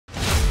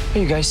Are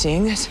you guys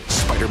seeing this?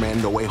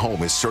 Spider-Man No Way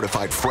Home is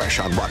certified fresh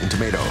on Rotten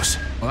Tomatoes.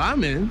 Well,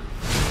 I'm in.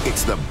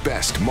 It's the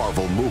best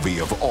Marvel movie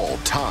of all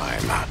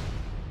time.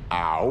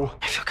 Ow.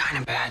 I feel kind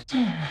of bad.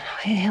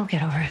 He'll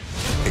get over it.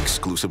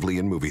 Exclusively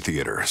in movie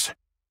theaters.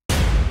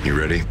 You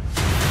ready?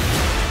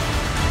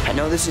 I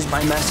know this is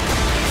my mess,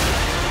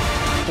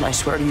 and I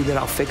swear to you that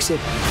I'll fix it,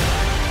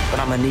 but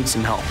I'm gonna need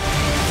some help.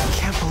 I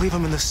can't believe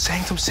I'm in the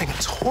Sanctum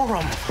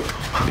Sanctorum.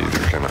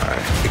 Neither can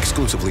I.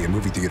 Exclusively in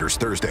movie theaters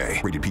Thursday.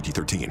 Rated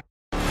PG-13.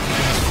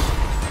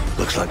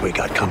 Looks like we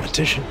got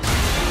competition.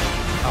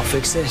 I'll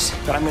fix this,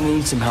 but I'm gonna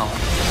need some help.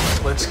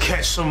 Let's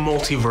catch some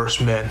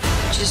multiverse men.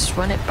 Just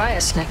run it by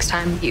us next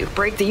time you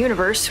break the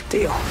universe.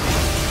 Deal.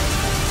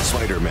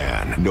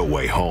 Spider-Man No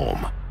Way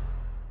Home.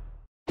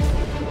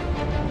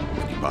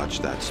 When you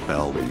botched that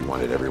spell where you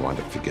wanted everyone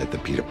to forget the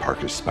Peter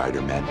Parker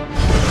Spider-Man,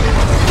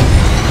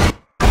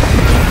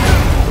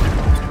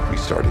 we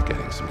started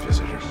getting some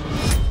visitors.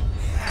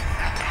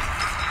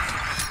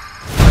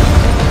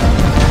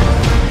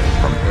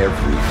 From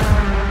every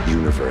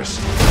universe.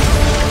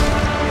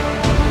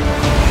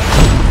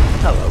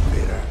 Hello,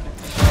 Peter.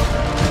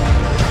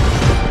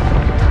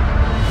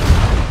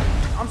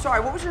 I'm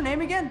sorry, what was your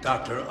name again?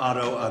 Dr.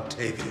 Otto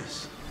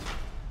Octavius.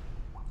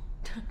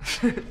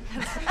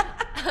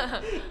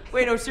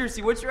 Wait, no,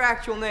 seriously, what's your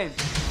actual name?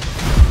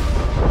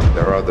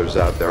 There are others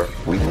out there.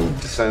 We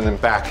need to send them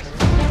back.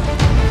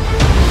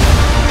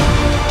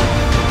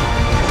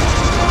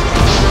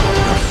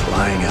 We're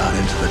flying out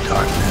into the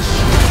darkness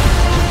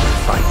to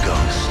fight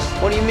ghosts.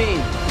 What do you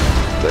mean?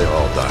 They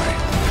all die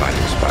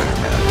fighting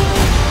Spider-Man.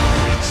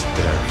 It's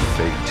their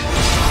fate.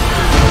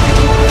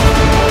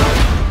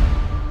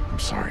 I'm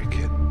sorry,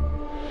 kid.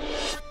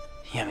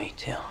 Yeah, me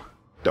too.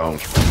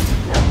 Don't.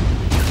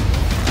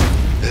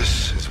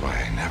 This is why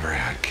I never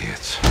had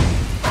kids.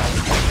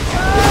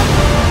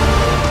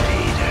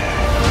 Peter,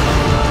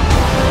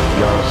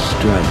 you're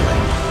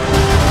struggling.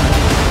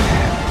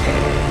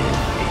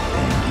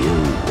 Everything you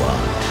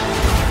want,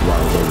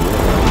 while the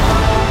world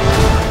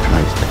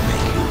tries to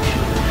make you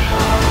choose.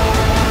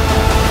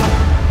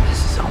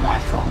 This is all my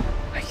fault.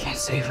 I can't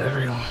save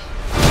everyone.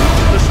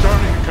 They're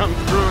starting to come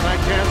through and I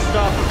can't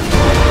stop them.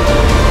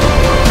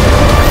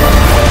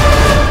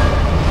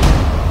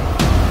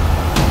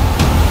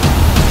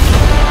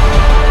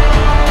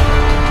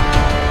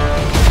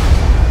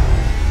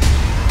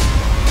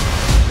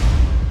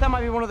 That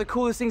might be one of the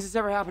coolest things that's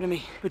ever happened to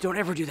me, but don't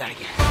ever do that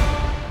again.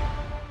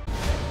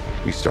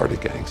 We started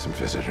getting some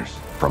visitors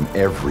from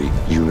every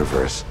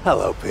universe.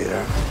 Hello,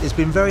 Peter. It's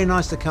been very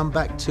nice to come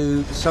back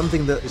to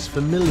something that is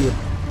familiar,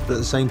 but at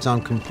the same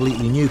time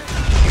completely new.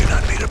 You're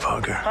not Peter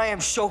Parker. I am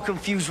so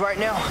confused right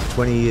now.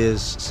 20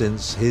 years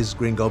since his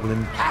Green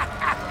Goblin.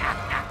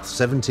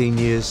 17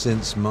 years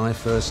since my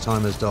first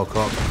time as Doc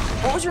Ock.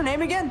 What was your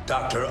name again?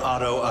 Dr.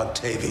 Otto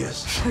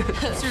Octavius.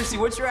 Seriously,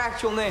 what's your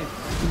actual name?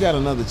 You got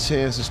another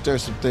chance to stir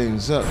some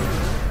things up.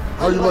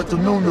 How you like the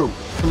new?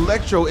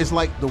 Electro is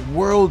like the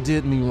world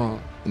did me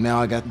wrong. And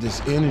now I got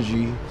this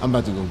energy. I'm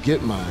about to go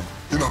get mine.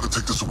 You're not gonna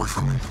take this away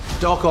from me.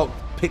 Doc Ock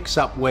picks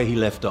up where he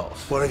left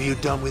off. What have you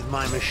done with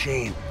my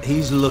machine?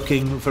 He's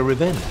looking for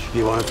revenge.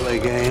 You want to play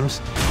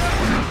games?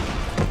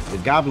 The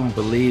Goblin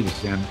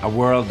believes in a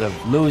world of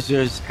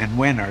losers and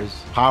winners.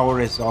 Power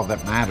is all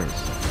that matters.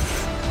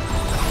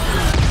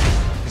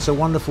 It's a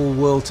wonderful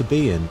world to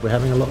be in. We're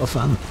having a lot of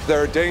fun.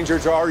 They're a danger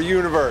to our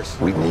universe.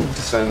 We need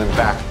to send them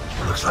back.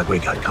 Looks like we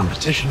got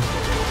competition.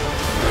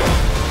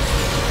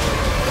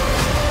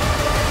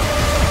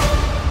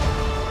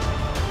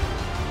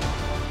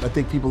 I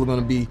think people are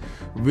gonna be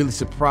really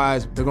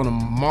surprised. They're gonna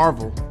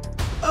marvel.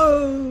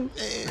 Oh,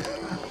 man.